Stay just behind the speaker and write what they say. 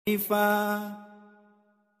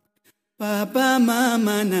Baba,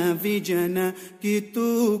 mama na vijana,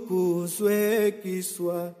 kitukuzwe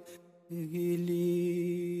Kiswahili.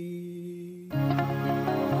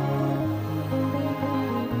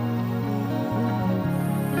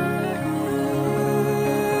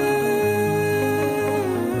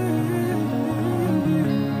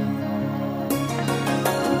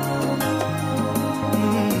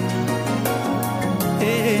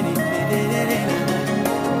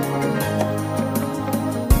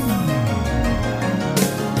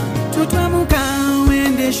 Tutamuka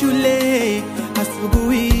wende shule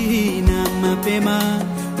asubuhi na mapema,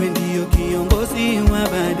 wendio kiongozi wa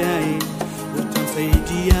baadaye,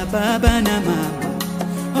 utasaidia baba na mama.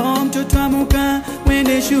 Mtoto amuka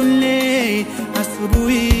wende shule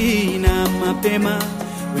asubuhi na mapema,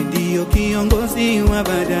 wendio kiongozi wa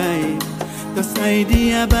baadaye,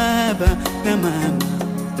 utasaidia baba na mama.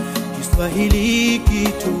 Kiswahili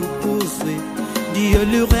kitukuzwe, ndio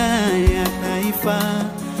lugha ya taifa.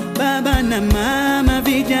 Baba na mama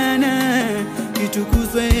vijana,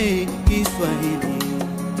 kitukuzwe Kiswahili.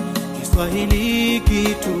 Kiswahili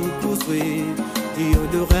kitukuzwe, ndio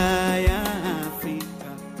lugha ya Afrika.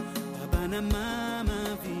 Baba na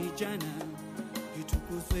mama vijana,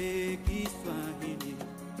 kitukuzwe Kiswahili.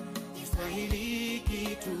 Kiswahili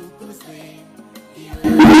kitukuzwe,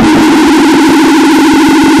 ndio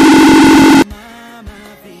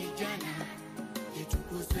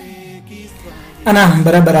Ana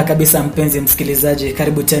barabara kabisa, mpenzi msikilizaji,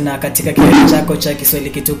 karibu tena katika kipindi chako cha Kiswahili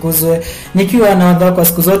kitukuzwe, nikiwa na wadau kwa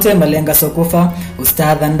siku zote Malenga Sokufa,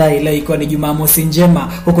 Ustadha Ndai. Leo ikiwa ni Jumamosi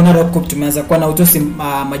njema, huko Narok tumeanza kuwa na utosi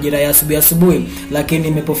majira ya asubuhi, lakini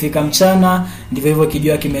imepofika mchana ndivyo hivyo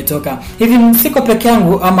kijua kimetoka. Hivi siko peke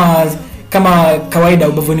yangu, ama kama kawaida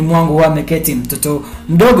ubavuni mwangu huwa ameketi mtoto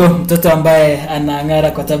mdogo, mtoto ambaye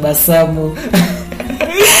anang'ara kwa tabasamu.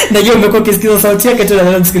 Najua umekuwa ukisikiza sauti yake tu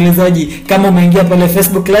na msikilizaji. Kama umeingia pale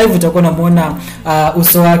Facebook live utakuwa unamuona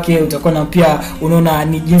uso wake, utakuwa na pia unaona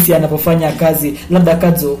ni jinsi anapofanya kazi. Labda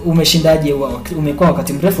Kadzo, umeshindaje? Umekuwa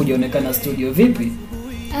wakati mrefu hujaonekana studio, vipi?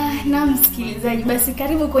 Na msikilizaji, basi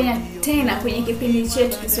karibu tena kwenye kipindi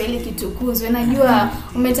chetu Kiswahili kitukuzwe. Najua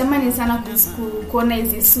umetamani sana kuona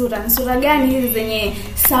hizi sura gani hizi zenye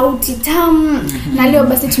sauti tamu. Na leo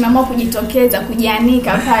basi tumeamua kujitokeza,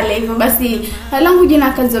 kujianika pale. Hivyo basi langu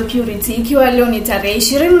jina Kadzo Purity, ikiwa leo ni tarehe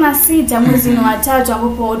 26 mwezi wa 3,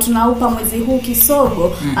 ambapo tunaupa mwezi huu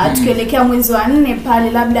kisogo. Tukielekea mwezi wa 4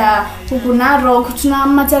 pale, labda huku Narok tuna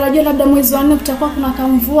matarajio labda mwezi wa 4 kutakuwa kuna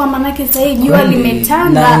kamvua, maana sasa hii jua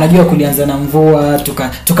limetanda. Na unajua kulianza na mvua,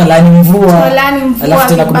 tukalani mvua, alafu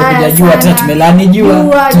tena kumekuja jua, tena tumelani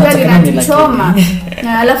jua, tunachoma.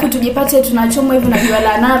 Na alafu tujipate tunachoma hivyo na jua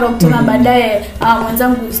la Narok, tuna baadaye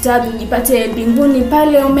mwenzangu Ustadhi ujipate mbinguni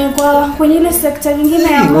pale umekuwa kwenye ile sekta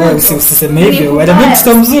nyingine ya wewe. Usiseme hivyo, wewe ni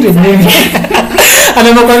mtu mzuri mimi.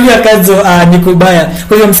 Anapokuambia Kadzo ni kubaya.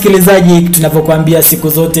 Kwa hiyo msikilizaji, tunapokuambia siku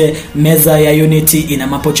zote meza ya Unity ina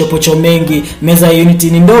mapochopocho mengi. Meza ya Unity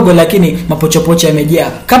ni ndogo lakini mapochopocho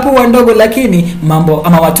yamejaa. Kapu wa ndogo lakini mambo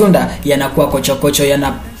ama matunda yanakuwa kochokocho,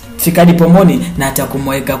 fikadi pomoni na hata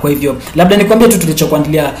kumweka. Kwa hivyo labda nikwambie tu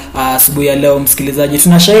tulichokuandalia asubuhi ya leo msikilizaji.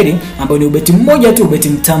 Tuna shairi ambao ni ubeti mmoja tu, ubeti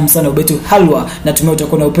mtamu sana, ubeti halwa, na tumeo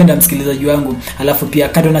utakuwa na upenda msikilizaji wangu. Alafu pia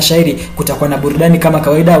kando na shairi kutakuwa na burudani kama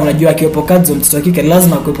kawaida. Unajua akiwepo Kadzo mtoto wa kike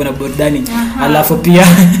lazima kuwepo na burudani. Alafu pia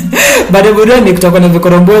baada ya burudani kutakuwa na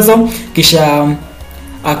vikorombozo, kisha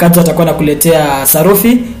Kadzo atakuwa nakuletea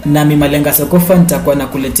sarufi, na mimi Malenga Sokufa nitakuwa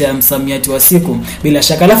nakuletea msamiati wa siku bila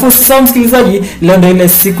shaka. Alafu usisahau msikilizaji, leo ndio ile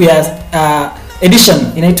siku ya edition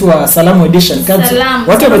inaitwa Salamu edition. Kadzo,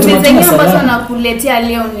 watu wametuma salamu nakuletea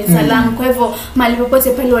leo ni salamu. Kwa hivyo mahali popote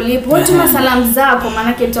pale ulipo, watu na salamu zako,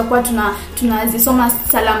 maana tutakuwa tunazisoma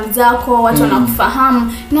salamu zako, watu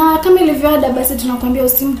wanakufahamu. Na kama ilivyoada basi tunakuambia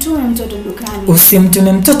usimtume mtoto dukani.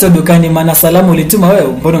 Usimtume mtoto dukani, maana salamu ulituma wewe,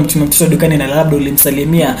 mbona mtume mtoto dukani na labda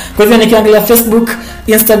ulimsalimia. Kwa hivyo nikiangalia Facebook,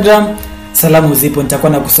 Instagram, salamu zipo,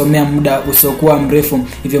 nitakuwa nakusomea muda usiokuwa mrefu.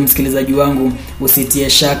 Hivyo msikilizaji wangu usitie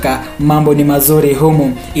shaka, mambo ni mazuri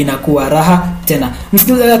humu, inakuwa raha tena.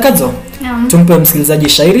 Msikilizaji Kadzo, tumpe msikilizaji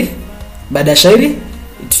shairi. Baada ya shairi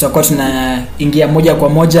tutakuwa tunaingia moja kwa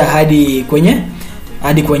moja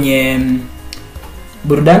hadi kwenye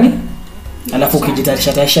burudani. Alafu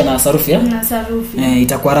ukijitayarisha na sarufi na sarufi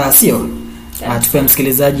itakuwa raha, sio? Tupe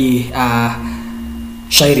msikilizaji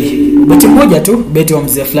shairi beti moja tu, beti wa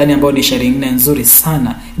mzee fulani ambao ni shairi nyingine nzuri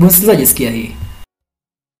sana. Hebu msikilizaji sikia hii.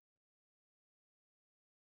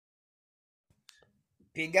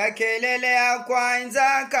 Piga kelele ya kwanza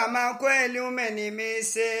kama kweli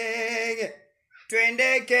umenimisege.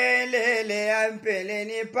 Twende kelele ya mpele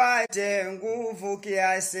nipate nguvu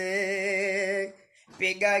kiasi.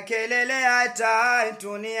 Piga kelele ya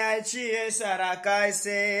tatu niachie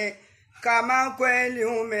sarakasi. Kama kweli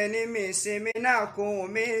umenimisi mina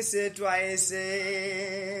kumisi twice.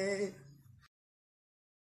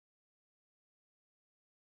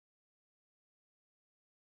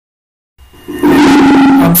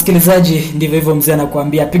 Msikilizaji, ndivyo hivyo mzee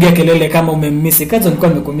anakuambia piga kelele kama umemmisi. Kazo nilikuwa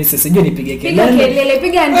nimekumisi, sijui nipige kelele. Piga kelele,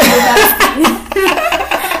 piga ndio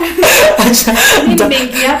basi. Mimi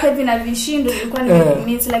benki hapa hivi na vishindo nilikuwa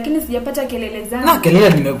nimekumisi lakini sijapata kelele zangu. Na kelele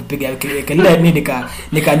nimekupiga kelele mimi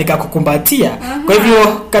nikakukumbatia. Kwa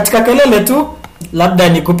hivyo katika kelele tu labda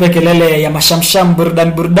nikupe kelele ya mashamsham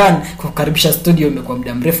burdan kukaribisha studio. Imekuwa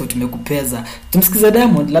muda mrefu tumekupeza. Tumsikize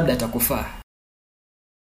Diamond, labda atakufaa.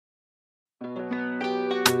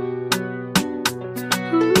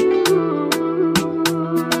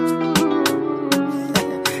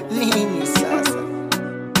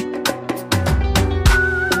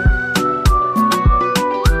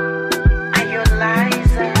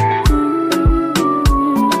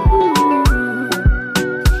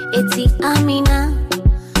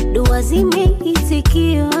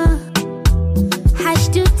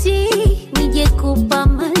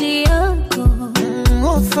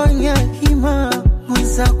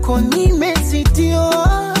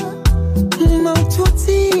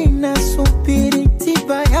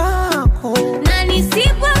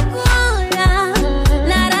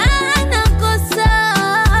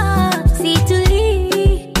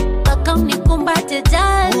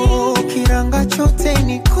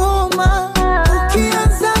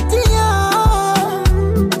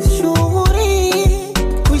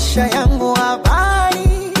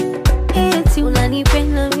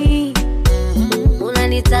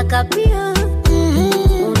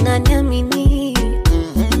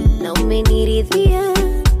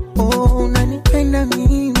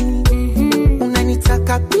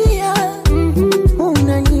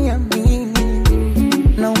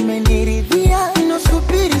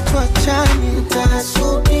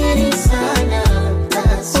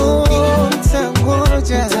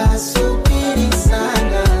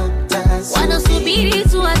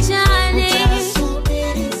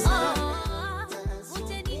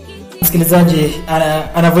 Msikilizaji,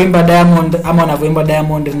 anavyoimba Diamond ama anavyoimba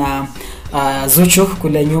Diamond na Zuchu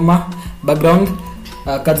kule nyuma background,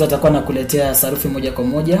 Kadzo atakuwa nakuletea sarufi moja kwa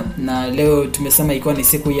moja. Na leo tumesema ikiwa ni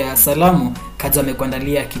siku ya salamu, Kadzo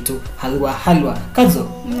amekuandalia kitu halwa. Kadzo,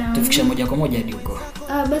 tufikishe moja kwa moja hadi huko.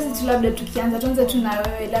 Basi tu labda tuanze tu na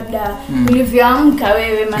wewe labda ulivyoamka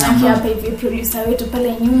wewe, maana hapa hivi producer wetu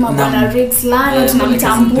pale nyuma bwana Rex Lano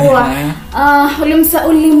tunamtambua.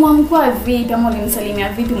 Ulimwamkua vipi ama ulimsalimia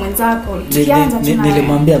vipi mwenzako? Tukianza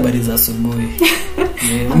nilimwambia habari za asubuhi.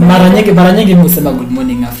 Mara nyingi mimi husema good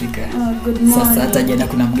morning Africa. Good morning. Sasa hata jana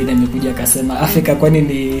kuna mgeni amekuja akasema Africa kwani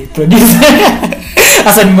ni producer.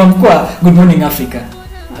 Sasa nimemkua good morning Africa.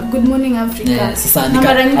 Good morning Africa. Yeah, sasa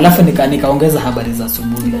alafu nikaongeza habari za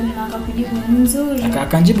asubuhi. Ndio nikakujibu nzuri.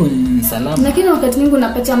 Akajibu salamu. Lakini wakati mwingi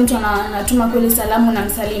unapata mtu anatuma kweli salamu na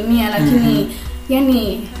msalimia lakini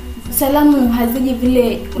yani salamu haziji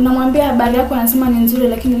vile unamwambia habari yako anasema ni nzuri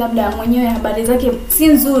lakini labda mwenyewe habari zake si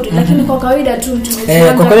nzuri lakini kwa kawaida tu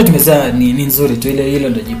tumesema kwa kweli tumesema ni nzuri tu, ile hilo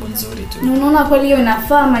ndio jibu nzuri tu. Unaona kweli hiyo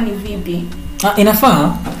inafaa ama ni vipi?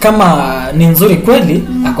 Inafaa kama ni nzuri kweli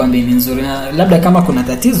akwambie ni nzuri, na labda kama kuna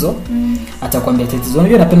tatizo atakwambia tatizo.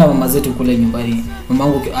 Unajua napenda mama zetu kule nyumbani.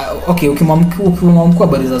 Mamangu ukimwamkua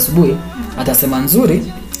habari za asubuhi atasema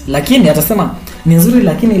nzuri, lakini atasema ni nzuri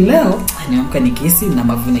lakini leo niamka nikihisi na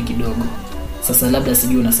mavune kidogo. Sasa labda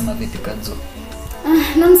sijui unasema vipi Kadzo?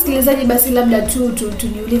 Na msikilizaji, basi labda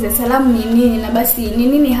tujiulize salamu ni nini, na basi ni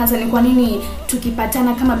nini hasa, ni kwa nini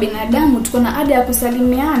tukipatana kama binadamu tuko na ada ya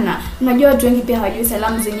kusalimiana? Unajua watu wengi pia hawajui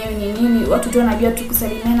salamu zenyewe ni nini. Watu tu wanajua tu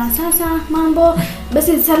kusalimiana sasa mambo.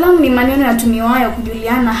 Basi salamu ni maneno yatumiwayo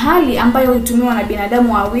kujuliana hali ambayo hutumiwa na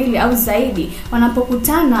binadamu wawili au zaidi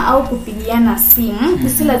wanapokutana au kupigiana simu.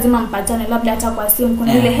 Si lazima mpatane, labda hata kwa simu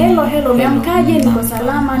kuna ile hello umeamkaje, niko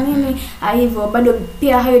salama nini, hivyo bado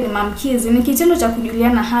pia hayo ni maamkizi. Ni kitendo cha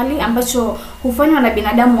kujuliana hali ambacho hufanywa na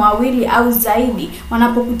binadamu wawili au zaidi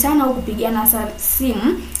wanapokutana au kupigiana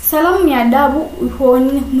simu. Salamu ni adabu,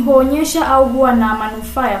 huonyesha au huwa na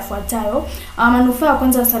manufaa yafuatayo. Manufaa ya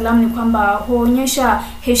kwanza ya salamu ni kwamba huonyesha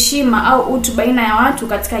heshima au utu baina ya watu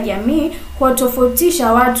katika jamii,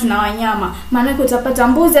 kuwatofautisha watu na wanyama. Maana utapata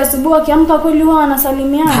mbuzi asubuhi akiamka kweli wao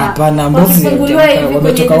wanasalimiana. Hapana, mbuzi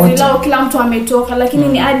wametoka wote. Kila mtu ametoka, lakini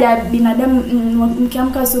ni ada ya binadamu.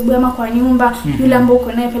 Mkiamka asubuhi ama kwa nyumba, yule ambaye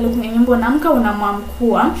uko naye pale kwenye nyumba unaamka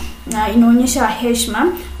unamwamkua, na inaonyesha heshima,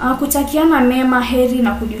 kutakiana mema, heri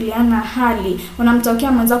na kujuliana hali.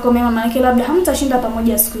 Unamtokea mwenzako mema, maana labda hamtashinda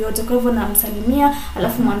pamoja siku yote, kwa hivyo namsalimia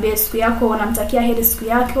alafu mwambie siku yako, unamtakia heri siku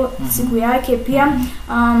yako, siku yake pia.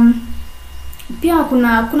 Pia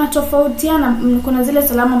kuna tofautiana, kuna zile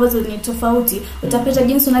salamu ambazo ni tofauti. Utapata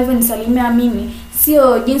jinsi unavyonisalimia mimi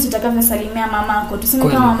sio jinsi utakavyosalimia mamako. Tuseme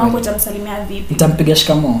kama mamako utamsalimia vipi? Utampiga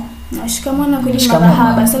shikamoo. Na shikamoo na kujibu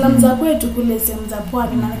marhaba. Salamu za kwetu kule sehemu za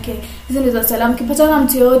pwani, maana hizo ndizo salamu. Ukipatana na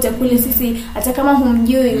mtu yote kule, sisi hata kama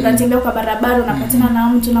humjui, unatembea kwa barabara unapatana na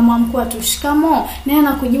mtu na mwamkua tu shikamoo, naye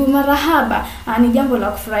anakujibu marhaba. Ni jambo la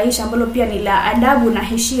kufurahisha ambalo pia ni la adabu na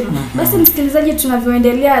heshima. Basi msikilizaji,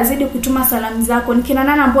 tunavyoendelea zidi kutuma salamu zako. Ni kina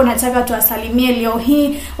nani ambao unataka tuwasalimie leo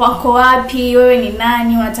hii? Wako wapi? Wewe ni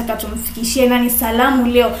nani? Unataka tumfikishie nani salamu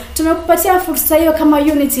leo? Tumekupatia fursa hiyo kama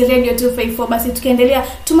Unity Radio 254. Basi tukiendelea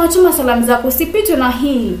tuma salamu zako, usipitwe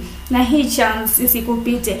na hii chance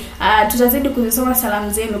isikupite. Tutazidi kuzisoma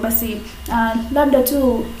salamu zenu. Basi labda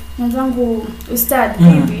tu mwenzangu Ustad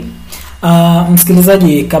hivi.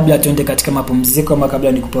 Msikilizaji, kabla tuende katika mapumziko ama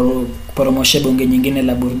kabla ni kuporomoshe bonge nyingine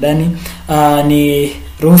la burudani, ni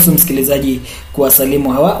ruhusu msikilizaji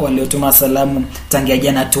kuwasalimu hawa waliotuma salamu tangia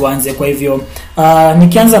jana. Tuanze kwa hivyo,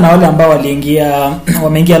 nikianza na wale ambao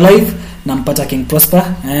wameingia live. Nampata King Prosper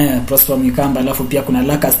Mikamba, alafu pia kuna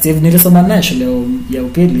Laka Steve, nilisoma naye shule ya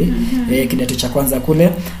upili kidato cha kwanza kule.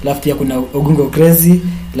 Alafu pia kuna Ogungo Crazy,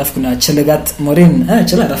 alafu kuna Chelegat Morin.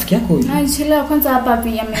 Chela rafiki yako huyu. Chela kwanza hapa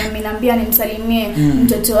pia ameniambia nimsalimie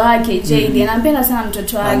mtoto wake Jaden. Nampenda sana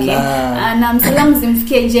mtoto wake. Na msalamu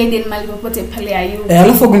zimfikie Jaden mahali popote pale ayuko.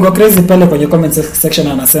 Alafu Ogungo Crazy pale kwenye comment section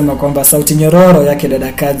anasema kwamba sauti nyororo yake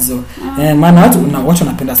dada Kadzo. Maana watu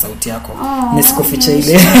wanapenda sauti yako. Nisikufiche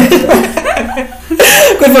ile.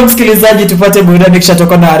 Kwa hivyo msikilizaji, tupate burudani kisha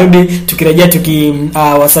toka na arudi. Tukirejea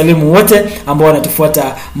wasalimu wote ambao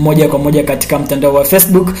wanatufuata moja kwa moja katika mtandao wa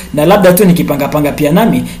Facebook, na labda tu nikipanga pia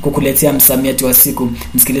nami kukuletea msamiati wa siku.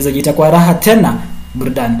 Msikilizaji, itakuwa raha tena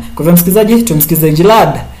burudani. Kwa hivyo msikilizaji, tumsikize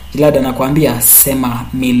Jilad anakuambia sema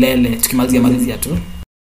milele. Tukimalizia tu.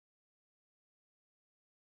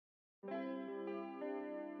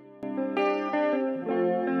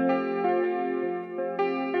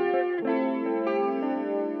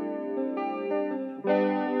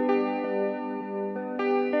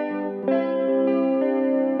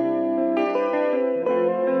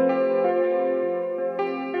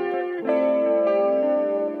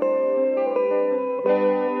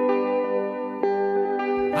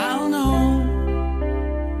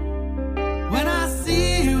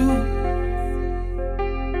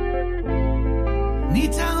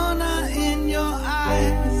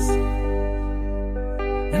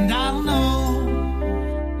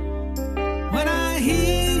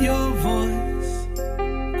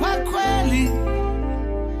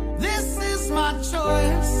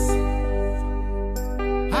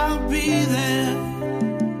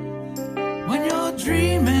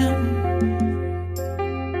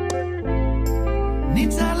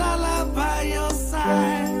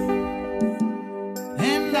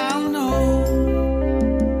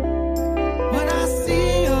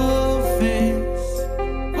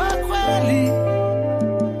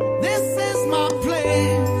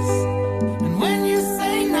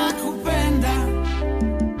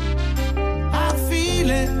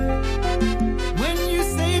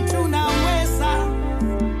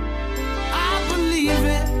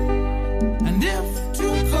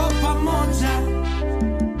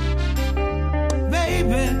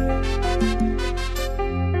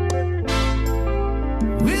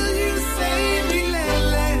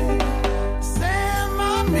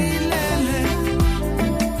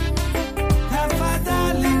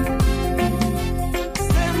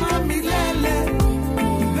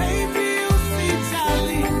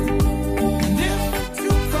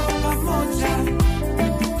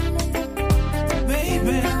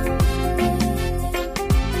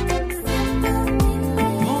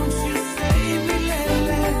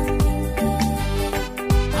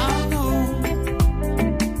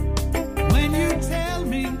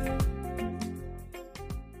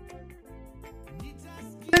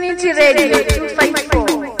 Unity Radio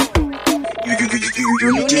 254.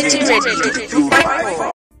 Unity Radio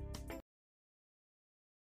 254.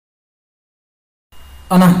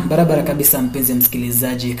 Barabara kabisa mpenzi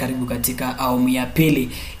msikilizaji, karibu katika awamu ya pili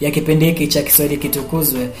ya kipindi hiki cha Kiswahili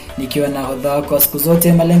Kitukuzwe, nikiwa na hodha wako siku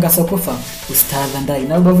zote Malenga Sokufa, Ustadha Ndai,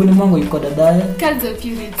 na ubavuni mwangu yuko dadaye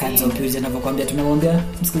Kadzo Purity. Anavyokuambia tumemwambia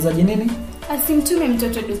msikilizaji nini? Asimtume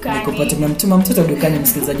mtoto dukani. Nikupata tumemtuma mtoto dukani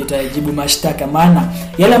msikilizaji, utajibu mashtaka, maana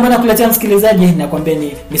yale ambayo nakuletea msikilizaji nakwambia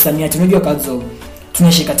ni misamiati. Unajua Kadzo,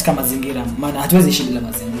 tunaishi katika mazingira, maana hatuwezi ishi bila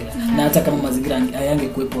mazingira. Na hata kama mazingira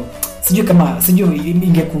hayangekuepo, sijui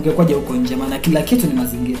ingekwaje huko nje, maana kila kitu ni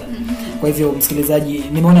mazingira. Kwa hivyo msikilizaji,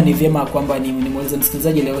 nimeona ni vyema kwamba nimweleze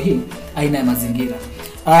msikilizaji leo hii aina ya mazingira.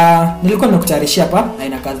 Nilikuwa nimekutayarishia hapa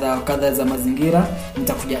aina kadha za mazingira.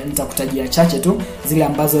 Nitakutajia chache tu zile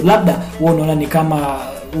ambazo labda wewe unaona ni kama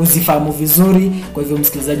uzifahamu vizuri. Kwa hivyo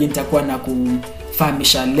msikilizaji, nitakuwa na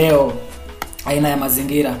kufahamisha leo aina ya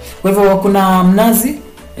mazingira. Kwa hivyo kuna mnazi.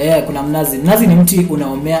 Kuna mnazi. Mnazi ni mti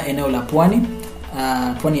unaomea eneo la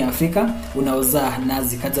pwani ya Afrika, unaozaa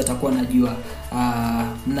nazi. Kazi atakuwa anajua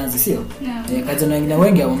mnazi, sio? Kazi na wengine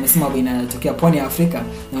wengi wamesema inatokea pwani ya Afrika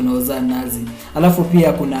na unaozaa nazi. Alafu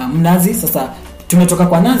pia kuna mnazi. Sasa tumetoka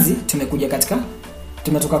kwa nazi,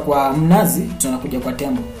 tumetoka kwa mnazi, tunakuja kwa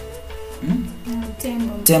tembo.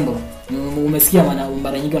 Tembo. Umesikia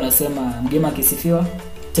mara nyingi wanasema mgema akisifiwa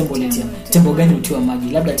tembo letia. Tembo gani utiwa maji?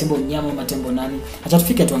 Labda tembo mnyama ama tembo nani? Acha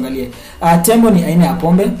tufike tuangalie. Tembo ni aina ya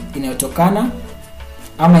pombe inayotokana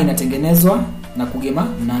ama inatengenezwa na kugema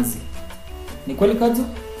mnazi. Ni kweli Kadzo?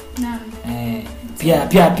 Naam.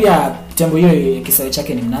 Pia tembo hiyo kisawe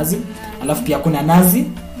chake ni mnazi. Alafu pia kuna nazi.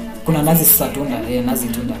 Kuna nazi sasa tunda, nazi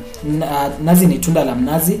tunda. Nazi ni tunda la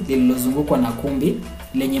mnazi lililozungukwa na kumbi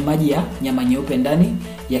lenye maji ya nyama nyeupe ndani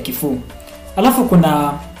ya kifuu. Alafu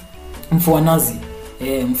kuna mfua nazi.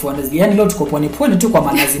 Mfuanazi. Yaani leo tuko pwani tu kwa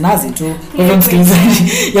manazi tu. Kwa hivyo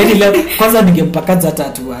msikilizaji, yaani leo kwanza ningempakaza hata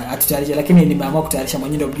atutayarisha, lakini nimeamua kutayarisha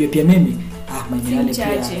mwenyewe ndio pia mimi.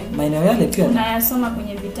 Maeneo yale pia unayasoma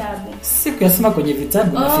kwenye vitabu. Sikuyasoma kwenye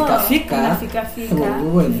vitabu, nafika.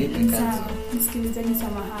 Wewe vipi Kadzo? Msikilizaji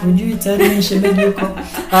samahani. Unajui tayari ni shemeji huko.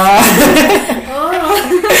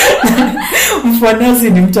 Mfuanazi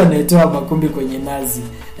ni mtu anayetoa makumbi kwenye nazi.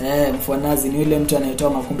 Mfuanazi ni yule mtu anayetoa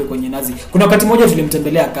makumbi kwenye nazi. Kuna wakati mmoja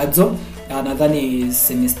tulimtembelea Kadzo, nadhani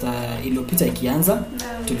semester iliyopita ikianza,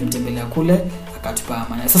 tulimtembelea kule akatupa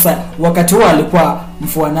amana. Sasa wakati huo alikuwa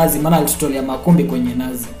mfuanazi, maana alitutolea makumbi kwenye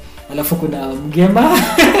nazi. Alafu kuna mgema.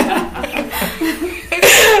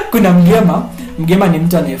 Kuna mgema ni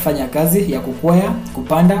mtu anayefanya kazi ya kukwea,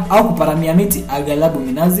 kupanda au kuparamia miti, aghalabu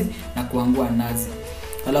minazi na kuangua nazi.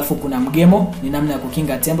 Alafu kuna mgemo ni namna ya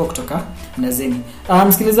kukinga tembo kutoka nazeni.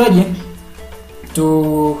 Msikilizaji,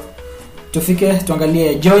 tufike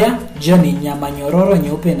tuangalie joya. Joya ni nyama nyororo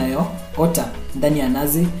nyeupe inayoota ndani ya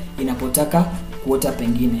nazi inapotaka kuota,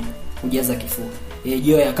 pengine kujaza kifua.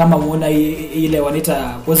 Joya kama muona ile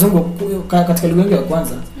wanaita wazungu katika lugha ya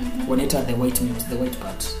kwanza wanaita the white meat, the white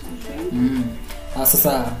part.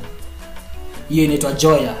 Sasa hiyo inaitwa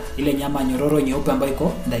joya, ile nyama nyororo nyeupe ambayo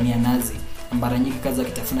iko ndani ya nazi. Mara nyingi Kadzo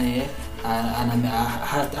akitafuna yeye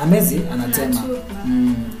amezi anatema.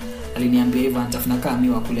 Aliniambia hivyo, anatafuna kama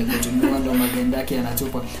miwa kule kwetu, miwa ndio maganda yake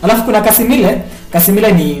yanatupwa. Alafu kuna kasimile.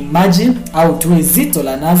 Kasimile ni maji au tui zito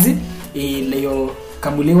la nazi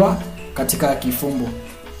iliyokamuliwa katika kifumbu.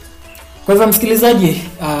 Kwa hivyo msikilizaji,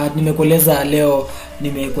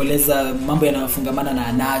 nimekueleza mambo yanayofungamana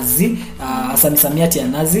na nazi, hasa misamiati ya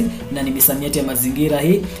nazi na ni misamiati ya mazingira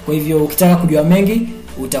hii. Kwa hivyo ukitaka kujua mengi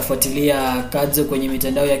utafuatilia Kadzo kwenye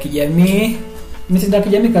mitandao ya kijamii. Mitandao ya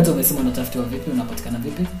kijamii Kadzo, umesema unatafutiwa vipi? Unapatikana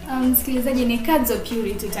vipi? Msikilizaji, ni Kadzo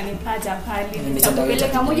Purity, utanipata pale.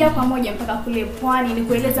 Nitakupeleka moja kwa moja mpaka kule pwani ni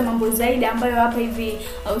kueleza mambo zaidi ambayo hapa hivi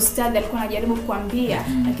Ustadha alikuwa anajaribu kukuambia.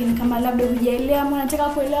 Lakini kama labda hujaelewa ama unataka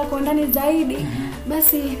kuelewa kwa ndani zaidi,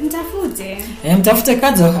 basi mtafute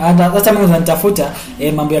Kadzo. Hata mimi nitafuta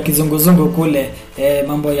mambo ya kizunguzungu kule,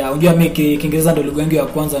 mambo ya unajua mimi Kiingereza ndio lugha yangu ya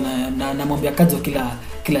kwanza, na mambo ya Kadzo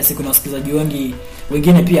kila siku. Na wasikilizaji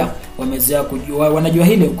wengine pia wamezoea kujua, wanajua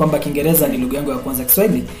hili kwamba Kiingereza ni lugha yangu ya kwanza,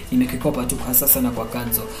 Kiswahili nimekikopa tu hasa sana kwa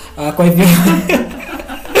Kadzo. Kwa hivyo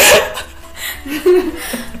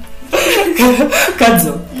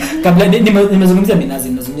Kadzo, kabla nimezungumzia minazi,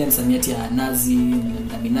 nimezungumzia misamiati ya nazi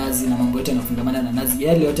na minazi na mambo yote yanafungamana na nazi,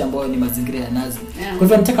 yale yote ambayo ni mazingira ya nazi. Kwa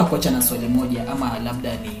hivyo nataka kuacha na swali moja, ama labda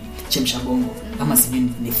ni chemsha bongo, ama sijui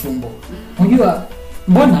ni fumbo. Unajua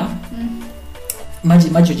mbona maji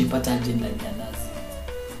hujipata nje ndani ya nazi?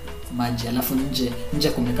 Maji alafu nje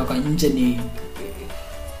kumekaa, kwa nje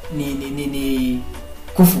ni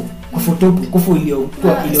kufu kufu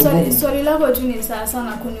iliyokuwa ile. Swali lako tu ni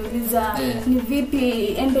sana kuniuliza ni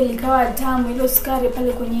vipi embe likawa tamu, ile sukari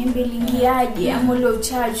pale kwenye embe lingiaje ama ile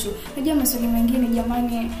uchachu. Unajua maswali mengine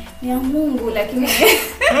jamani ni ya Mungu, lakini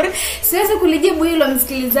siwezi kulijibu hilo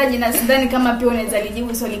msikilizaji, na sidhani kama pia unaweza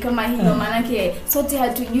lijibu swali kama hilo, maana yake sote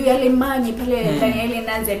hatujui yale maji pale ndani ya ile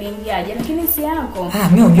nazi lingiaje, lakini si yako.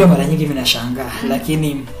 Mimi unajua mara nyingi mimi nashangaa,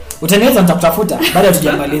 lakini utaniweza nitatafuta baada ya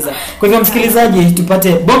tujamaliza. Kwa hivyo msikilizaji,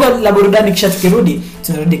 tupate bonga la burudani, kisha tukirudi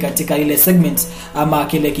tunarudi katika ile segment ama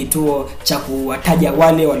kile kituo cha kuwataja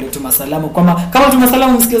wale waliotuma salamu. Kama tuma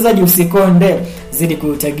salamu msikilizaji, usikonde, zidi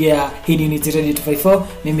kutegea hii ni Unity Radio 254.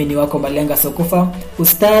 Mimi ni wako Malenga Sokufa,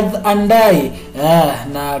 Ustadh Andai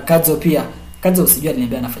na Kadzo pia. Kadzo usijua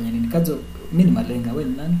aliniambia anafanya nini. Kadzo, mimi ni Malenga, wewe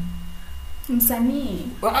ni nani? Msanii.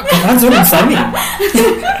 Kadzo ni msanii.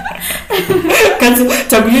 Kadzo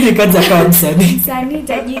tagulini Kadzo akawa msanii. Msanii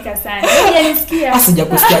tajika sana. Unanisikia?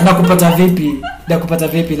 Sijakusikia. Nakupata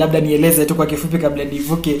vipi? Labda nieleze tu kwa kifupi kabla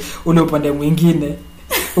nivuke ule upande mwingine.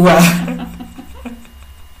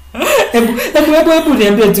 Hebu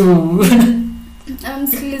niambie tu.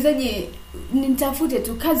 Msikilizaji, nitafute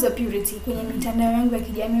tu Kadzo Purity kwenye mitandao yangu ya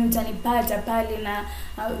kijamii, utanipata pale na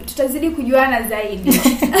tutazidi kujuana zaidi.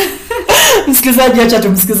 Msikilizaji, acha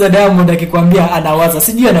tumsikize Diamond akikwambia anawaza,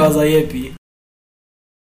 sijui anawaza yepi.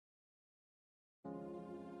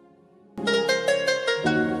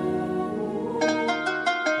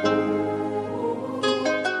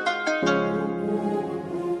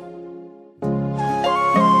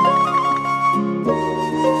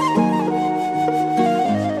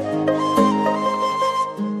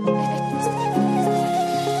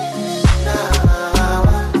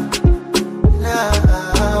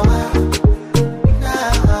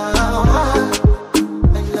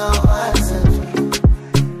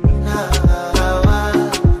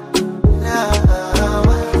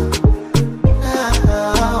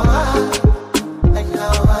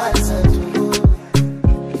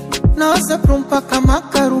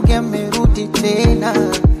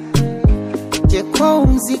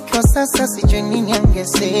 Sasa sijui nini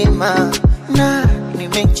angesema, na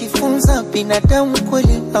nimejifunza binadamu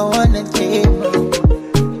kweli hawana jema.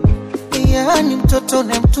 Yaani mtoto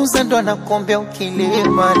unamtunza ndo anakuombea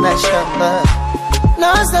ukilema na shamba.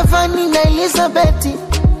 Na Zafani na Elizabeth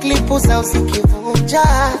klipu zao zikivuja,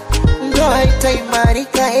 ndo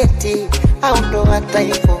haitaimarika eti au ndo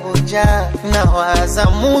hataivuja. Na waza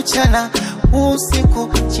mchana usiku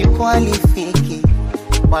chipo alifiki,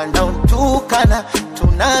 wanaotukana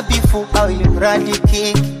tunabifu au ilimradi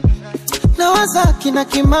kiki. Na waza kina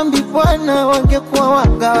Kimambi bwana wangekuwa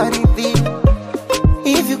wagaridhi.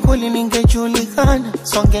 Hivi kweli ningejulikana,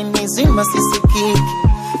 songe nizima sisikiki.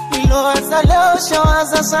 Nilowaza leo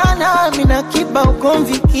shawaza sana, mina kiba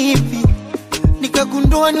ugomvi kipi.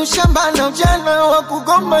 Nikagundua ni ushamba na ujana wa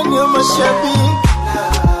kugomba ni mashabiki.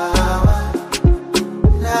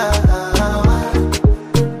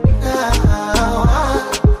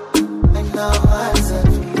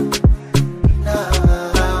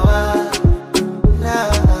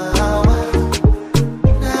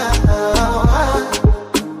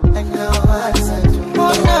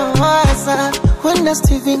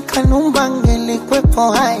 Steven Kanumba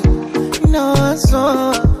angelikwepo hai,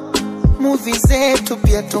 nawaza movie zetu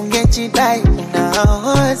pia tungejidai.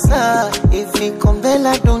 Nawaza hivi kombe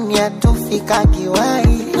la dunia tufika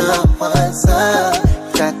kiwai. Nawaza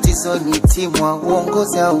tatizo ni timu wa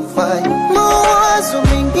uongozi haufai. Mawazo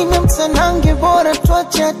mengine msanange bora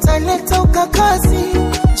tuache ataleta ukakazi.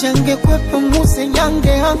 Jange kwepo muse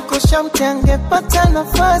nyange anko shamte angepata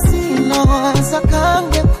nafasi. Nawaza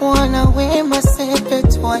kange kuwa na wema sepe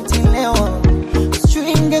tuatilewa.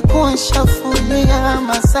 Sijui kuwa shafulia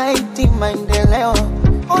masaiti maendeleo.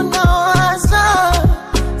 Unawaza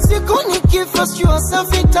siku nikifa sijui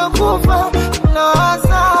safi takufa.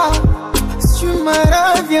 Unawaza sijui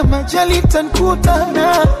maradhi ya majali tankuta.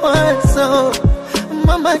 Nawaza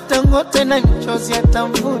mama tangote na nchozi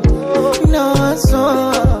atambuta.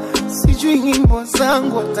 Nawaza sijui nyimbo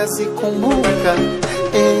zangu atazikumbuka.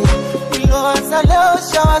 Nilowaza leo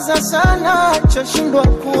shawaza sana, choshindwa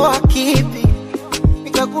kuwa kipi.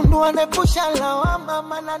 Nikagundua nepusha lawama,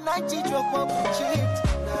 maana najijua kwa kuchiti.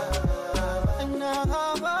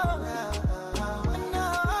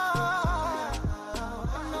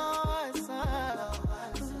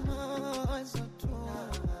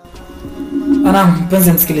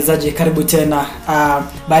 Mpenzi msikilizaji, karibu tena.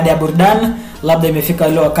 Baada ya burudani, labda imefika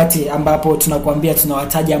ile wakati ambapo tunakuambia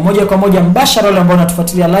tunawataja moja kwa moja mbashara wale ambao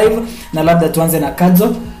wanatufuatilia live, na labda tuanze na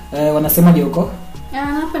Kadzo. Wanasemaje huko?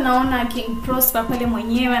 Hapa naona King Prosper pale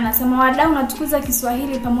mwenyewe anasema wadau natukuza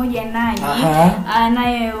Kiswahili pamoja nanyi.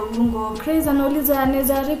 Naye Bungo Crazy anauliza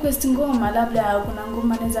anaweza request ngoma, labda kuna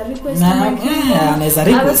ngoma anaweza request. Anaweza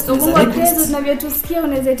request. Bungo Crazy tunavyotusikia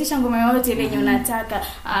unaweza itisha ngoma yoyote ile unataka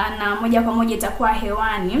na moja kwa moja itakuwa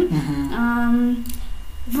hewani.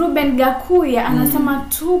 Ruben Gakuya anasema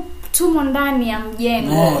tumo ndani ya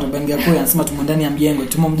mjengo. Ruben Gakuya anasema tumo ndani ya mjengo.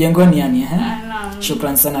 Tumo mjengoni yani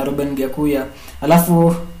Shukran sana Ruben Gakuya.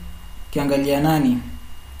 Alafu kiangalia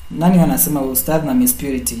nani anasema Ustadh na Miss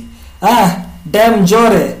Purity. Dem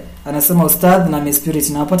Jore anasema Ustadh na Miss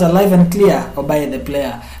Purity nawapata live and clear. Obaye the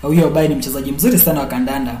player. Huyo Obaye ni mchezaji mzuri sana wa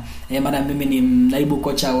kandanda. Maana mimi ni naibu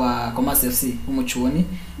kocha wa Commerce FC huko chuoni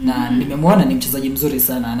na nimemwona ni mchezaji mzuri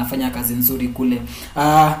sana, anafanya kazi nzuri kule.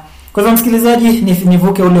 Kwa hivyo msikilizaji,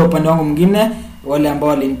 nivuke ule upande wangu mwingine, wale ambao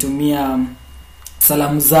walinitumia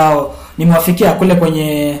salamu zao nimewafikia kule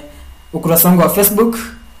kwenye ukurasa wangu wa Facebook.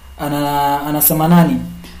 Anasema nani?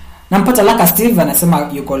 Nampata Laka Steve anasema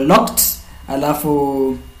yuko locked.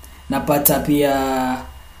 Alafu napata pia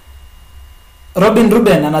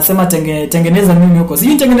Ruben anasema tengeneza mimi huko.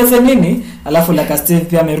 Sijui tengeneza nini. Alafu Laka Steve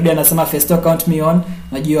pia amerudi anasema Festo count me on.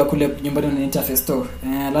 Najua kule nyumbani wananiita Festo.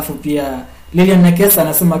 Alafu pia Lilian Nekesa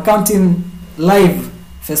anasema counting live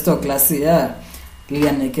Festo klasi.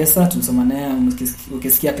 Lilian Nekesa tunasoma naye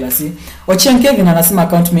ukisikia klasi. Ochieng Kevin anasema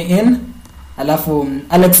count me in. Alafu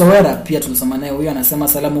Alex Owera pia tulisoma naye, huyo anasema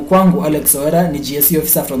salamu kwangu Alex Owera ni GSU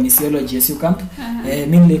officer from Isiolo GSU camp.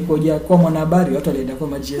 Mimi nilikuja kwa mwanahabari, watu walienda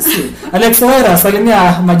kwa GSU. Alex Owera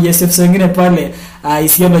salimia GSU officer wengine pale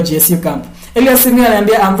Isiolo GSU camp. Elias Simia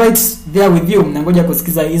ananiambia I'm right there with you. Nangoja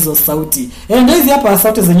kusikiza hizo sauti. Ndio hizi hapa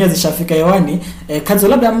sauti zenyewe zishafika hewani. Kazo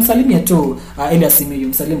labda msalimie tu Elias Simia,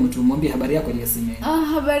 msalimu tu, mwambie habari yako Elias Simia.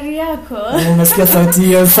 Habari yako. Unasikia sauti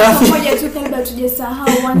hiyo safi. Mmoja tu kabla tujasahau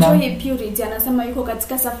Wanjoy Purity anasema yuko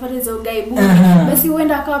katika safari za ugaibuni. Basi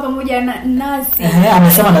huenda akawa pamoja nasi.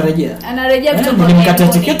 Amesema anarejea kutoka. Nilimkatia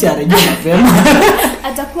tiketi arejea mapema.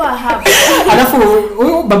 Atakuwa hapa. Alafu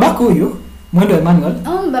huyu babako huyu Mwendo Emmanuel.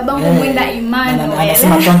 Babangu Mwenda Emmanuel.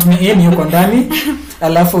 Anasema count me in yuko ndani.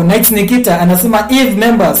 Alafu Night Nikita anasema Eve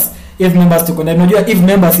members tuko ndani. Unajua Eve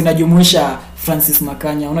members inajumuisha Francis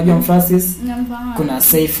Makanya. Unajua Francis? Kuna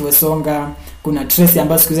Saif Wesonga, kuna Tracy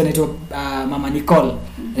ambaye siku hizi anaitwa Mama Nicole.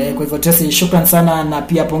 Kwa hivyo Tracy, shukran sana na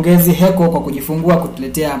pia pongezi Heko kwa kujifungua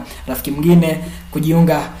kutuletea rafiki mwingine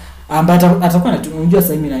kujiunga ambaye atakuwa unajua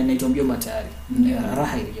sasa mimi naitwa Mjomba tayari.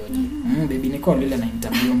 Raha iliyoje. Baby Nicole ile naita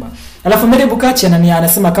Mjomba. Alafu Mary Bukachi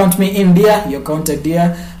anasema count me in dear, you counted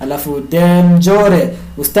dear. Alafu Dem Jore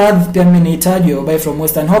Ustadh pia mimi nitajwe Obaye from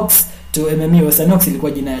Western Hawks to MME. Western Hawks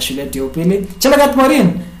ilikuwa jina ya shule yetu ya upili. Chalagat Morin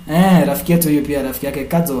rafiki yetu huyo pia rafiki yake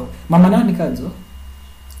Kazo. Mama nani Kazo?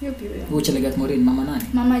 Yupi wewe? Uchelegat Morin mama nani?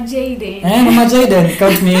 Mama Jayden. Mama Jayden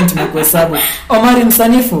count me in tumekuhesabu. Omari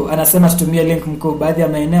Msanifu anasema tutumie link mkuu baadhi ya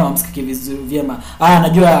maeneo amsikiki vizuri vyema.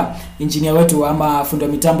 Najua engineer wetu ama fundi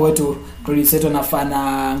wa mitambo wetu producer wetu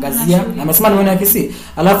anaangazia. Amesema ni mwana Kisii.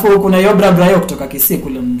 Alafu kuna Yobra Brayo kutoka Kisii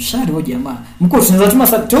kule mshari huyo jamaa. Mkuu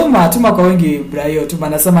tunaweza tuma kwa wengi Brayo tuma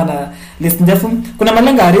anasema na list ndefu. Kuna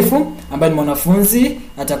Malenga Arifu ambaye ni mwanafunzi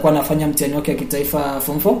atakuwa anafanya mtihani wake wa kitaifa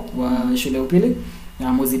form 4 wa shule ya upili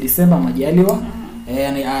na mwezi Disemba majaliwa.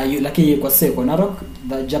 Lakini kwa sasa yuko Narok,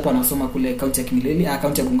 Japan anasoma kule kaunti ya Kimilili,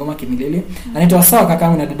 kaunti ya Bungoma Kimilili. Anaitwa sawa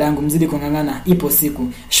kakangu na dadangu mzidi kungangana ipo siku.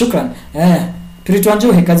 Shukran. Piritu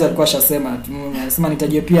Wanjohi kazi alikuwa ashasema. Anasema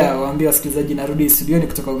nitajie pia waambie wasikilizaji narudi studioni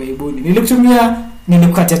kutoka ugaibuni.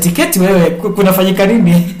 Nilikukatia tiketi wewe kunafanyika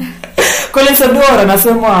nini? Collins Adora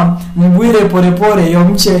anasema Mbwire pole yo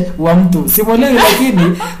mche wa mtu. Simuelewi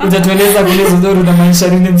lakini utatueleza Collins Adora na maanisha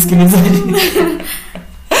nini msikilizaji.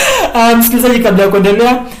 Msikilizaji kabla ya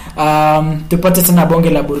kuendelea tupate tena bonge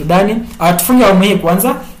la burudani. Tufunge awamu hii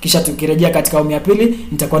kwanza kisha tukirejea katika awamu ya pili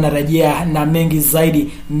nitakuwa narejea na mengi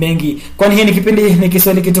zaidi mengi. Kwani hii ni kipindi ni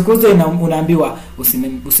Kiswahili kitukuzwe na unaambiwa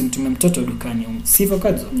usimtume mtoto dukani. Sivyo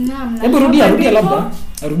Kadzo? Naam. Hebu rudia labda.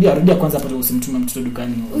 Rudia kwanza hapo usimtume mtoto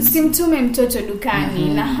dukani. Usimtume mtoto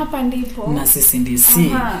dukani. Na hapa ndipo na sisi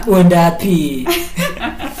ndisi. Uenda wapi?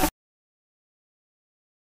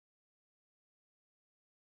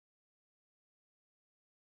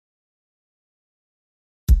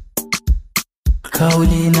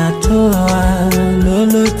 Kauli natoa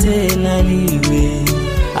lolote laliwe,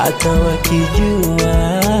 hata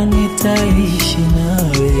wakijua nitaishi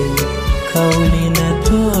nawe. Kauli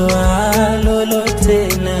natoa lolote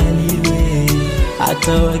laliwe,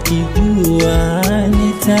 hata wakijua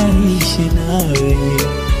nitaishi nawe.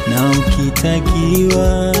 Na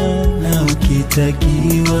ukitakiwa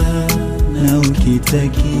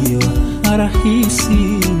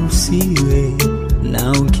rahisi usiwe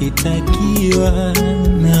na ukitakiwa,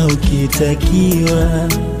 na ukitakiwa,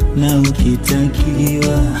 na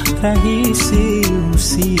ukitakiwa, rahisi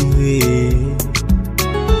usiwe.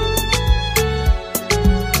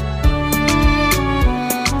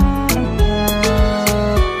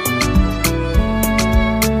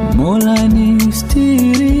 Mola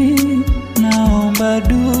nistiri, naomba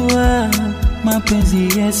dua,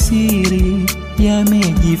 mapenzi ya siri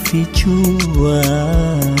yamejifichua.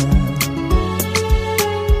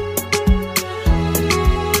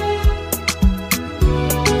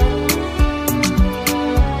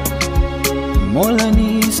 Mola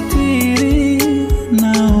nistiri,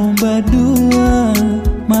 naomba dua,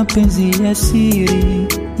 mapenzi ya siri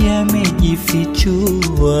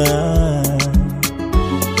yamejifichua.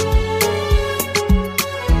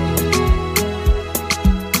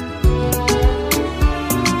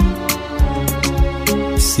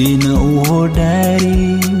 Sina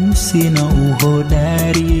uhodari, sina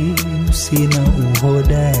uhodari, sina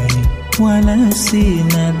uhodari, wala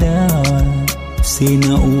sina dawa.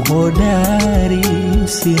 Sina uhodari,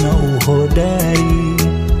 sina uhodari,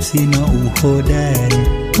 sina uhodari,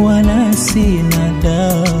 wala sina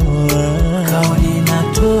dawa. Kauli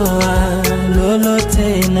natoa,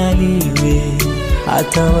 lolote na liwe,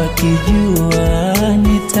 hata wakijua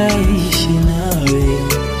nitaishi nawe.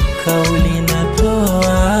 Kauli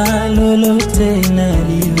natoa, lolote na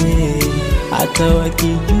liwe, hata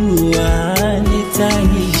wakijua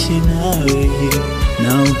nitaishi nawe.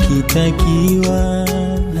 Na ukitakiwa,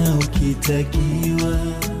 na ukitakiwa,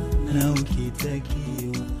 na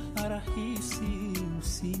ukitakiwa, rahisi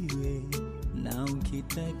usiwe. Na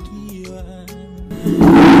ukitakiwa,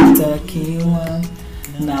 ukitakiwa,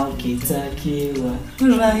 na ukitakiwa,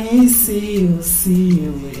 rahisi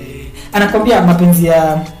usiwe. Anakwambia mapenzi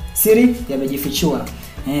ya siri yamejifichua.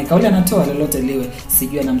 Kauli anatoa, lolote liwe,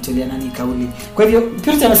 sijui anamtolea nani kauli. Kwa hivyo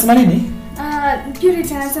Purity anasema nini?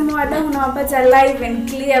 Purity anasema wadau na wapata live and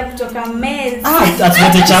clear kutoka Mez.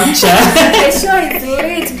 Atuete chamcha. The show is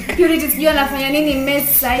lit. Purity sijui anafanya nini Mez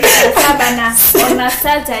saa 7 na on a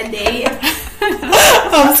Saturday.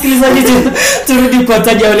 Msikilizaji, turudi kwa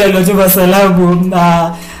taja wale waliotuma salamu.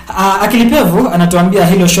 Akilipevu anatuambia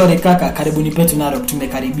hilo shore kaka, karibuni petu Narok,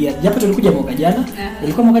 tumekaribia. Japo tulikuja mwaka jana.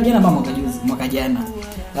 Ilikuwa mwaka jana ama mwaka juzi? Mwaka jana.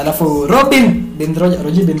 Alafu Robin Bendroja,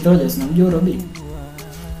 Roji Bendroja, unamjua Robin?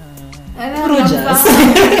 Rogers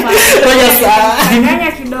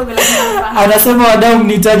Nganya kidogo lakini anasema wadau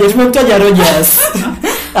mnitaje, tumekutaja Rogers.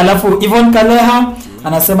 Alafu Yvonne Kaleha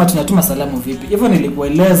anasema tunatuma salamu vipi? Yvonne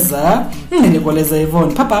nilikueleza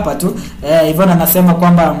Yvonne hapa tu. Yvonne anasema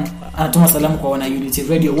kwamba anatuma salamu kwa wana Unity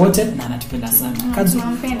Radio wote na anatupenda sana. Kazi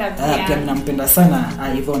pia nampenda sana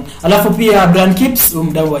Yvonne. Alafu pia Brian Kips,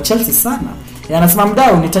 mdau wa Chelsea sana. Anasema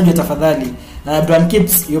mdau nitajwe tafadhali. Brian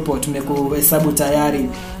Kips yupo, tumekuhesabu tayari.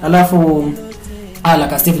 Alafu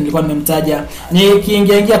Alaka Steve nilikuwa nimemtaja.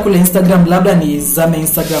 Nikiingia kule Instagram, labda nizame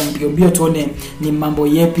Instagram mbio tuone ni mambo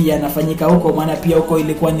yepi yanafanyika huko, maana pia huko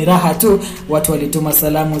ilikuwa ni raha tu, watu walituma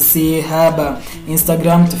salamu si haba.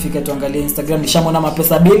 Instagram tufike tuangalie Instagram. Nishamona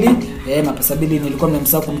Mapesa Bili. Mapesa Bili nilikuwa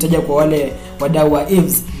nimemsahau kumtaja kwa wale wadau wa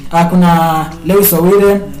Eves. Kuna Lewis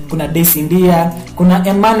Owire, kuna Daisy India, kuna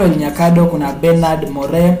Emmanuel Nyakado, kuna Bernard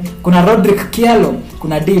More, kuna Rodrick Kialo,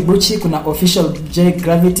 kuna D Buchi, kuna Official J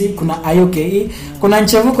Gravity, kuna IOKE, kuna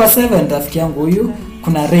Nchevuko 7 rafiki yangu huyu,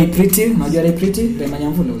 kuna Ray Pretty, unajua Ray Pretty, Ray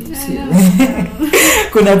Manyamvulo huyu.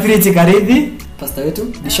 Kuna Pretty Karidhi, pastor wetu,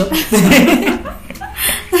 Bishop.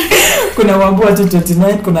 Kuna Wambua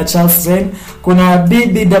 229, kuna Charles Rain, kuna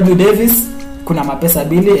BBW Davis, kuna Mapesa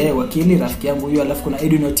Bili, wakili rafiki yangu huyu. Alafu kuna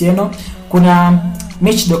Edwin Otieno, kuna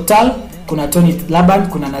Mitch Doctal, kuna Tony Laban,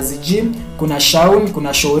 kuna Naziji, kuna Shaun,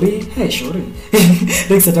 kuna Shori. Shori.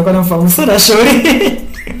 Rex atakuwa anamfahamu sana Shori.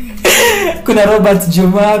 Kuna Robert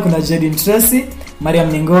Juma, kuna Jedin Tracy,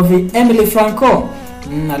 Mariam Ningovi, Emily Franco.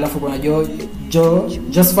 Alafu kuna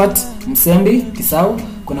Josephat Msembi Kisau,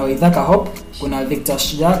 kuna Waithaka Hope, kuna Victor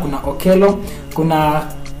Shija, kuna Okelo, kuna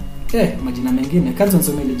majina mengine. Kazi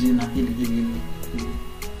nsomele jina hili.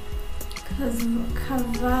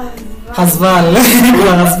 Hasval.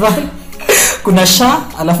 Kuna Hasval. Kuna Sha,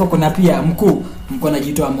 alafu kuna pia mkuu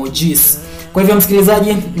anajiitwa Mojis. Kwa hivyo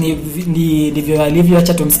msikilizaji, ndivyo alivyo.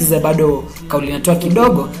 Acha tumsikize bado kauli natoa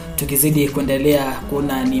kidogo, tukizidi kuendelea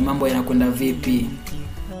kuona ni mambo yanakwenda vipi.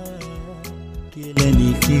 Kila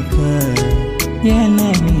nikika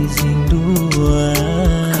yananizindua,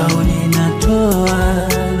 kauli natoa,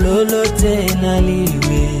 lolote na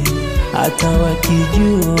liwe, hata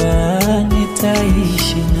wakijua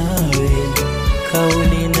nitaishi nawe.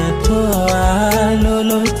 Kauli natoa,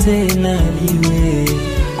 lolote na liwe,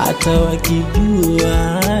 hata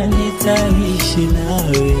wakijua nitaishi nitaishi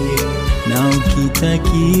nawe, na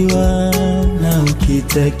ukitakiwa, na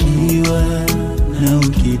ukitakiwa, na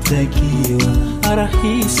ukitakiwa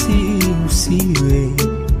rahisi usiwe,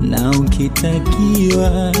 na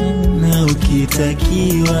ukitakiwa, na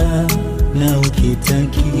ukitakiwa, na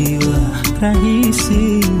ukitakiwa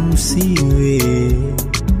rahisi usiwe.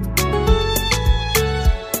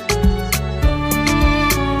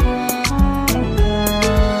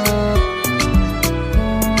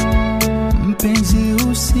 Mpenzi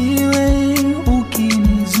usiwe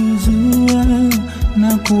ukinizuzua,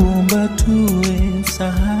 na kuomba tuwe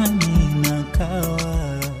sahani na kawa.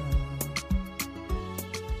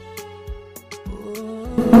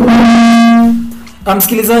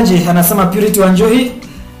 Msikilizaji anasema Purity Wanjohi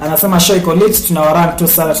anasema show iko lit, tunawarank tu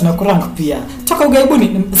sana, tunakurank pia. Toka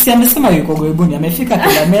ugaibuni, si amesema yuko ugaibuni, amefika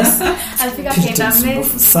kila mess. Alifika kila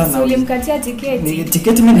mess. So ulimkatia tiketi.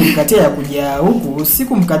 Tiketi mimi nilimkatia ya kuja huku,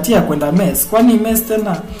 usiku mkatia kwenda mess. Kwani mess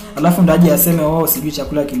tena? Alafu ndaje aseme wao sijui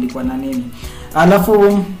chakula kilikuwa na nini.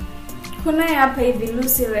 Alafu kuna hapa hivi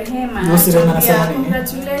Lucy Rehema. Lucy Rehema anasema nini?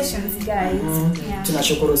 Congratulations guys.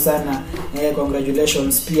 Tunashukuru sana.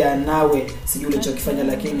 Congratulations pia nawe, sijui ulichokifanya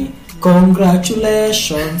lakini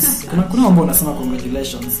congratulations. Kuna mambo unasema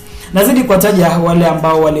congratulations. Nazidi kuwataja wale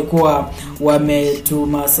ambao walikuwa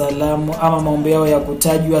wametuma salamu ama maombi yao ya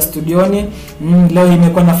kutajwa studioni. Leo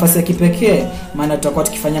imekuwa nafasi ya kipekee, maana tutakuwa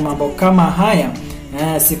tukifanya mambo kama haya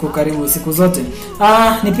siku karibu siku zote.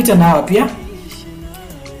 Nipite na hawa pia.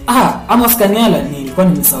 Amos Kanyala, nilikuwa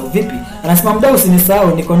nimesahau vipi? Anasema mdau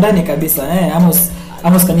usinisahau, niko ndani kabisa.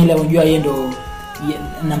 Amos Kanyala, unajua yeye ndo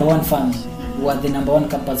number 1 fan wa the number 1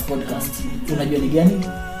 campus podcast. Unajua ni gani?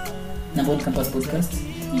 Number 1 campus podcast?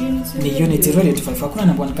 Ni Unity Radio 25. Hakuna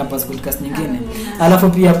number 1 campus podcast nyingine. Alafu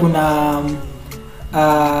pia kuna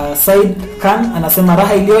Said Khan anasema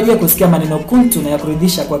raha ilioje kusikia maneno kuntu na ya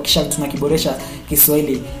kuridhisha kwa kisha tunakiboresha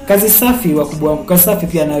Kiswahili. Kazi safi wakubwa wangu. Kazi safi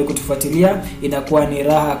pia nawe kutufuatilia. Inakuwa ni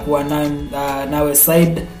raha kuwa nawe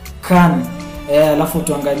Said Khan. Alafu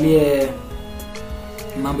tuangalie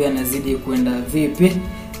mambo yanazidi kwenda vipi.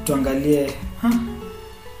 Tuangalie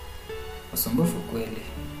usumbufu kweli.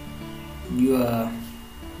 Jua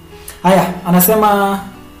haya anasema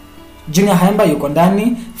Junior Haemba yuko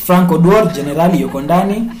ndani, Franco Duor Generali yuko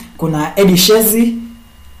ndani, kuna Eddie Shezi,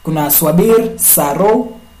 kuna Swabir Saro,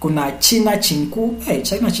 kuna China Chinku,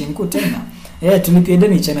 China Chinku tena.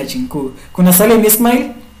 Tulipiendeni China Chinku. Kuna Salim Ismail,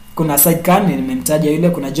 kuna Said Khan nimemtaja yule,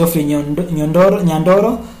 kuna Geoffrey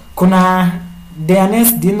Nyandoro, kuna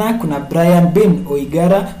Deanes Dina, kuna Brian Bin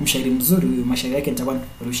Oigara, mshairi mzuri huyu, mashairi yake nitakuwa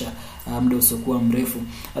narusha muda usiokuwa mrefu.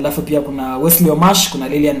 Alafu pia kuna Wesley Omash, kuna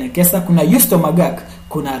Lilian Nekesa, kuna Yusto Magak,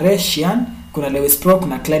 kuna Reshian, kuna Lewis Pro,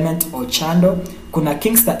 kuna Clement Ochando, kuna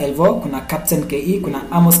Kingster Elvo, kuna Captain KE,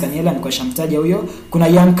 kuna Amos Kanyela niko shamtaja huyo, kuna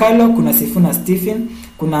Yankalo, kuna Sifuna Stephen,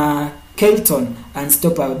 kuna Kelton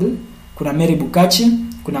Unstoppable, kuna Mary Bukachi,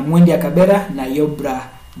 kuna Mwendi Akabera na Yobra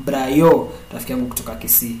Brayo, rafiki yangu kutoka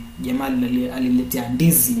Kisii. Jamaa aliletea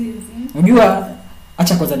ndizi. Unajua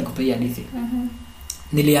acha kwanza nikupe hadithi.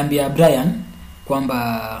 Niliambia Brian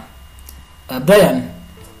kwamba Brian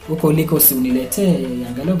huko uliko usiniletee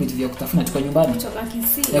angalau vitu vya kutafuna tuko nyumbani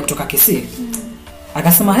kutoka Kisii.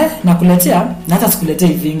 Akasema nakuletea na hata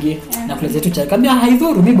sikuletei vingi, nakuletea tu chai. Kaambia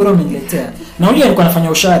haidhuru, mimi bora umeniletea. Na yule alikuwa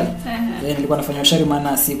anafanya ushari. Nilikuwa nafanya ushari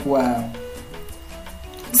maana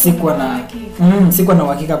sikuwa na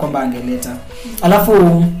uhakika kwamba angeleta.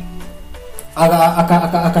 Alafu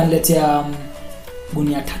akaniletea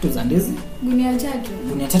gunia 3 za ndizi. Gunia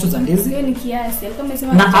 3 za ndizi. Hiyo ni kiasi. Alikuwa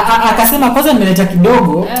amesema na akasema kwanza nimeleta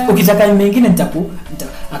kidogo, ukitaka mengine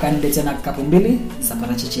akaniletea na kapu 2 za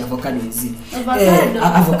parachichi avocado hizi.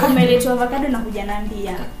 Avocado. Umeleta avocado na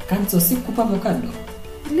kujaniambia. Kanzo sikupa avocado.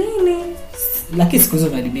 Lini? Lakini siku hizo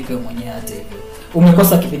unalimika wewe mwenyewe hata hivyo.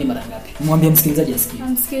 Umekosa kipindi mara ngapi? Mwambie msikilizaji asikie.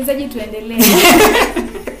 Msikilizaji tuendelee.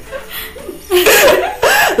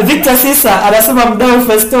 Victor Sisa anasema mdau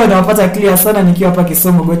Festo na wapata clear sana nikiwa hapa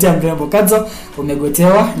Kisumu. Gotea mrembo Kadzo,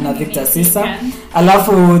 umegotewa na Victor Sisa.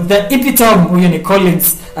 Alafu the epitome huyo ni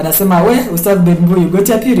Collins anasema we Ustadh Benbuyu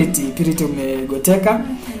gotea Purity umegoteka.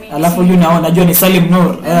 Alafu yule najua ni Salim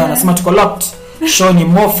Nur anasema tuko locked, show ni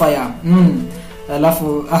more fire.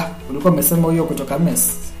 Alafu ulikuwa umesema huyo kutoka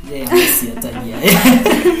mess. Si atajia.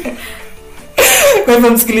 Kwa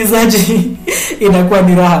hivyo msikilizaji inakuwa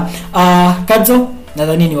ni raha. Kadzo,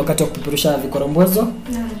 nadhani ni wakati wa kupeperusha vikorombozo.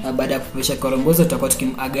 Baada ya kupeperusha vikorombozo tutakuwa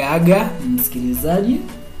tukimagaaga msikilizaji.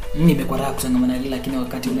 Nimekuwa raha kutangamana naye lakini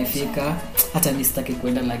wakati umefika. Hata mimi sitaki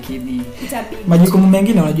kwenda lakini majukumu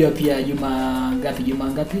mengine unajua pia Juma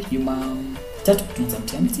ngapi? tatu tunaanza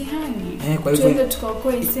mtihani. Kwa hivyo tuweze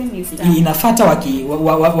tukaokoe semester. Inafuata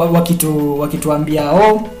wakituambia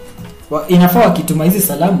inafaa wakituma hizi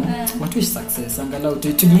salamu watu wish success angalau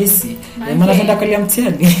tujisi maana tunaenda kwa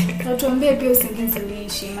mtihani. Tuambie pia usingizi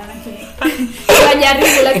uliishi maana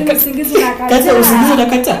tunajaribu lakini usingizi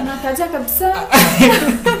unakataa kabisa.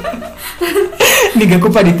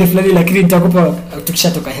 Ningekupa ni fulani lakini nitakupa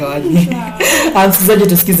tukishatoka hewani. Msikilizaji,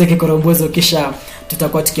 tusikize kikorombozo kisha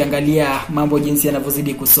tutakuwa tukiangalia mambo jinsi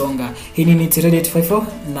yanavyozidi kusonga. Hii ni Radio 254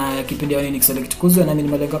 na kipindi yao ni Kiswahili kitukuzwe, na mimi ni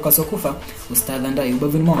Malenga kwa Sokufa, Ustadh Ndai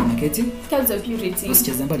Ubavin Mama Maketi. Kazo Purity.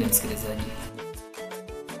 Usicheze mbali msikilizaji.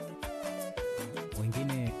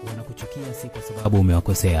 Wengine wanakuchukia si kwa sababu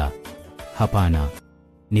umewakosea. Hapana.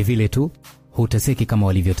 Ni vile tu huteseki kama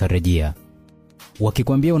walivyotarajia.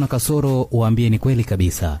 Wakikwambia una kasoro, waambie ni kweli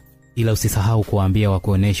kabisa, ila usisahau kuwaambia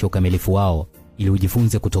wakuoneshe ukamilifu wao ili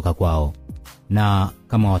ujifunze kutoka kwao. Na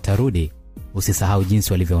kama watarudi, usisahau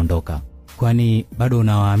jinsi walivyoondoka, kwani bado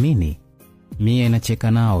unawaamini. Mie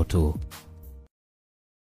nacheka nao tu.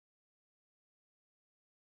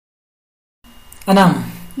 Anam.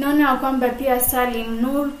 Naona kwamba pia Salim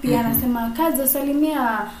Nur pia anasema kazi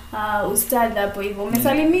usalimia ustadh hapo hivyo.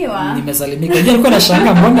 Umesalimiwa? Nimesalimika. Je, nilikuwa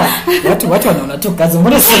nashangaa mbona watu wanaona tu kazi,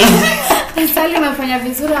 mbona Salim afanya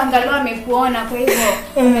vizuri angalau amekuona, kwa hivyo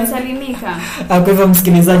umesalimika. Kwa hivyo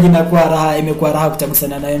msikilizaji, imekuwa raha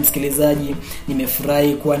kutagusana nawe msikilizaji.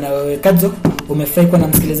 Nimefurahi kuwa na wewe Kadzo. Umefurahi kuwa na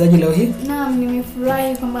msikilizaji leo hii? Naam,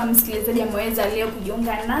 nimefurahi kwamba msikilizaji ameweza leo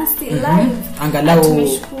kujiunga nasi live. Angalau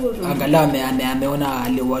ameona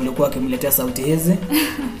walikuwa wakimletea sauti hizi.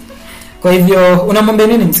 Kwa hivyo unamwambia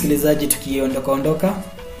nini msikilizaji tukiondoka?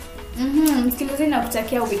 Msikilizaji,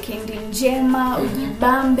 nakutakia weekend njema,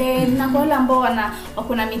 ujibambe na kwa wale ambao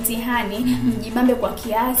wako na mitihani, mjibambe kwa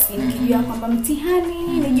kiasi, mkijua kwamba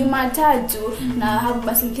mtihani ni Jumatatu na hapo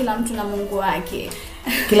basi kila mtu na Mungu wake.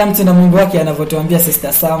 Kila mtu na Mungu wake anavyotuambia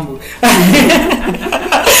Sister Sambu.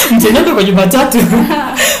 Mtendeko kwa Jumatatu.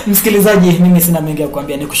 Msikilizaji, mimi sina mengi ya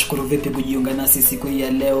kukuambia, nikushukuru vipi kujiunga nasi siku hii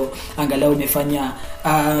ya leo. Angalau umefanya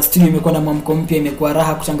studio imekuwa na mwamko mpya, imekuwa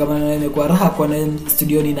raha kutangamana nawe, imekuwa raha kwa na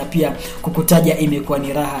studioni, na pia kukutaja imekuwa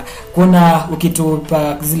ni raha. Kuna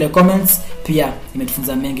ukitupa zile comments pia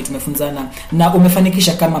imetufunza mengi, tumefunzana na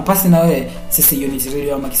umefanikisha. Kama pasi na wewe sisi Unity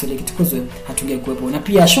Radio ama Kiswahili kitukuzwe hatungekuepo. Na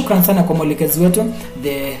pia shukrani sana kwa mwelekezi wetu,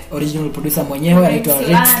 the original producer mwenyewe anaitwa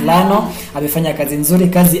Rex Lano. Amefanya kazi nzuri,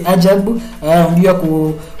 kazi ajabu. Unajua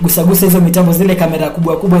kugusagusa hizo mitambo, zile kamera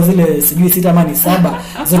kubwa zile sijui 6 ama 7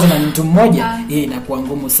 zote na mtu mmoja, hii inakuwa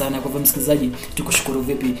ngumu sana. Kwa hivyo msikilizaji, tukushukuru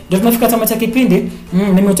vipi. Ndio tunafika tamati ya kipindi.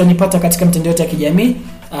 Mimi utanipata katika mitandao yote ya kijamii.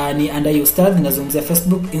 Ni Andai Ustadh, nazungumzia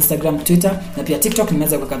Facebook, Instagram, Twitter na pia TikTok.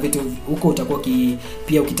 Nimeweza kuweka vitu huko, utakuwa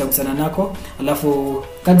pia ukitagusana nako. Alafu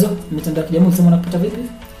Kadzo, mitandao ya kijamii unasema unapata vipi?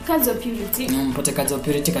 Kadzo Purity. Mpate Kadzo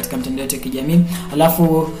Purity katika mitandao yote ya kijamii.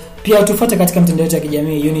 Alafu pia tufuate katika mitandao yote ya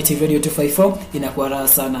kijamii Unity Radio 254. Inakuwa raha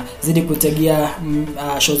sana. Zidi kutegea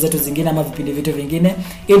show zetu zingine ama vipindi vitu vingine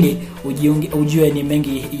ili ujue ni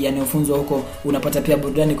mengi yanayofunzwa huko. Unapata pia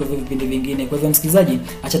burudani kwa vipindi vingine. Kwa hivyo msikilizaji,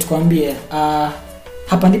 acha tukwambie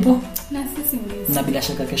hapa ndipo na sisi mbizi. Na bila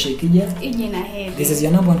shaka kesho ikija ije na heri. This is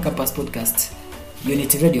your number 1 campus podcast,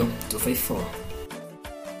 Unity Radio 254.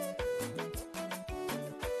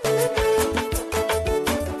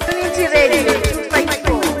 Unity Radio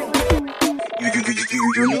 254.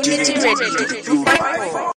 Unity Radio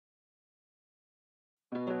 254.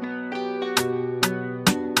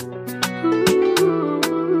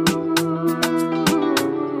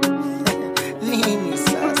 Nini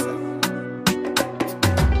sasa?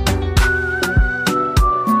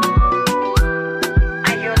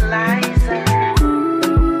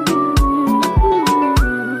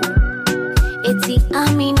 Eti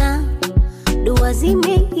Amina, dua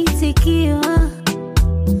zimeitikiwa,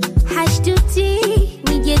 hashtuti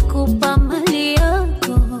nije kupa mali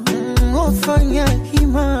yako. Wafanya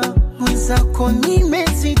hima mwenzako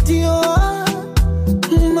nimezidiwa,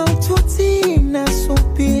 maututi